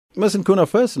Ms. Nkuna,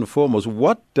 first and foremost,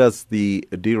 what does the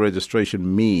deregistration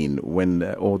mean when,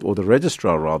 or the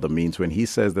registrar rather means when he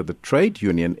says that the trade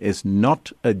union is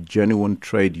not a genuine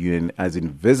trade union as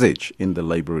envisaged in the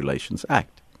Labour Relations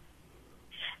Act?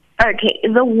 Okay,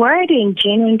 the wording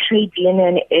genuine trade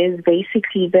union is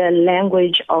basically the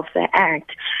language of the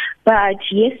Act. But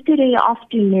yesterday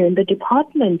afternoon, the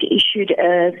department issued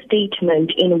a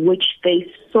statement in which they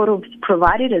sort of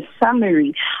provided a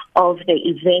summary of the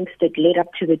events that led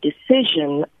up to the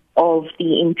decision of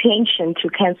the intention to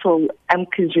cancel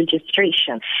AMCU's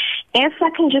registration. If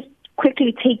I can just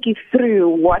quickly take you through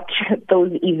what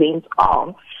those events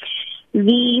are.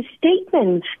 The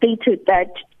statement stated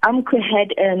that AMCU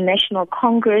had a national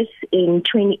congress in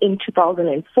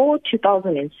 2004,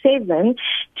 2007,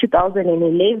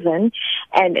 2011,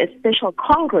 and a special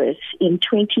congress in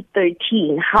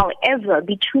 2013. However,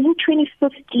 between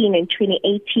 2015 and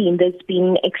 2018, there's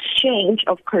been exchange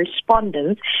of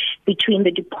correspondence between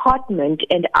the department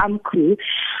and AMCU,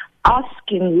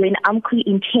 asking when AMCU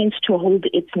intends to hold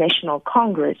its national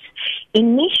congress.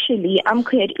 Initially,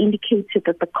 AMCU had indicated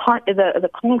that the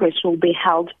congress will be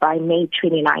held by May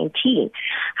 2019.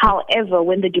 However,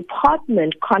 when the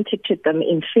department contacted them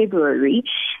in February,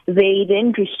 they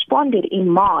then responded in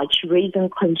March,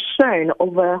 raising concern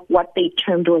over what they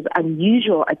termed was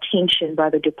unusual attention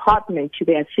by the department to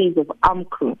the affairs of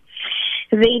AMCU.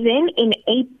 They then,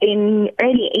 in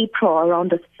early April,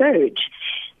 around the 3rd,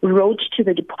 wrote to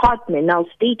the department now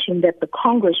stating that the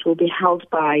Congress will be held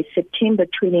by September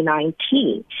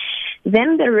 2019.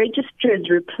 Then the registrar's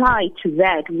reply to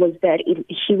that was that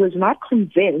he was not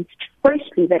convinced,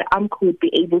 firstly, that AMCU would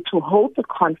be able to hold the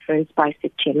conference by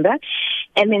September,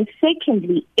 and then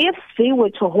secondly, if they were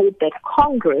to hold that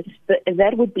Congress,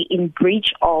 that would be in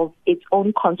breach of its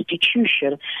own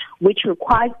constitution, which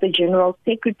requires the General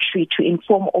Secretary to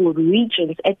inform all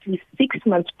regions at least 6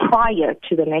 months prior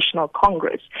to the National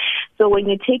Congress. So when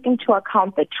you take into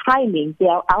account the timing, they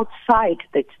are outside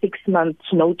that 6 months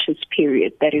notice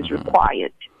period that is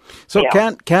required. So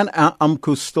can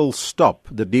AMCU still stop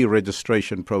the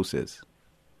deregistration process?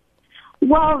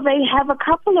 Well, they have a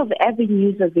couple of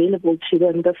avenues available to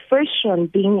them. The first one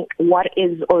being what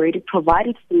is already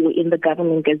provided for in the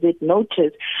Government Gazette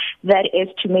notice, that is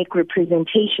to make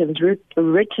representations,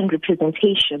 written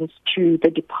representations to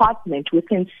the department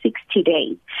within 60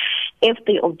 days if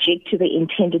they object to the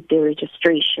intended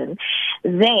deregistration.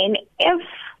 Then if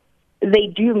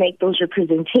they do make those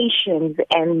representations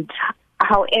and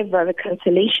however, the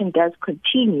cancellation does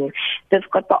continue,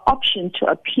 they've got the option to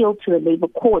appeal to the Labour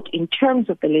Court in terms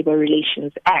of the Labour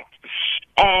Relations Act.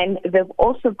 And they've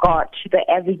also got the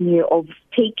avenue of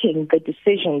taking the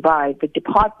decision by the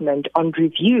department on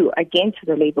review against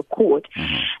the Labour Court.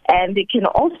 And they can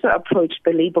also approach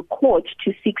the Labour Court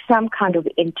to seek some kind of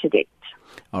interdict.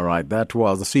 All right, that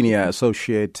was the senior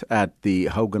associate at the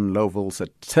Hogan Lovells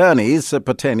Attorneys,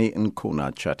 Pateni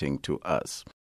Nkuna, chatting to us.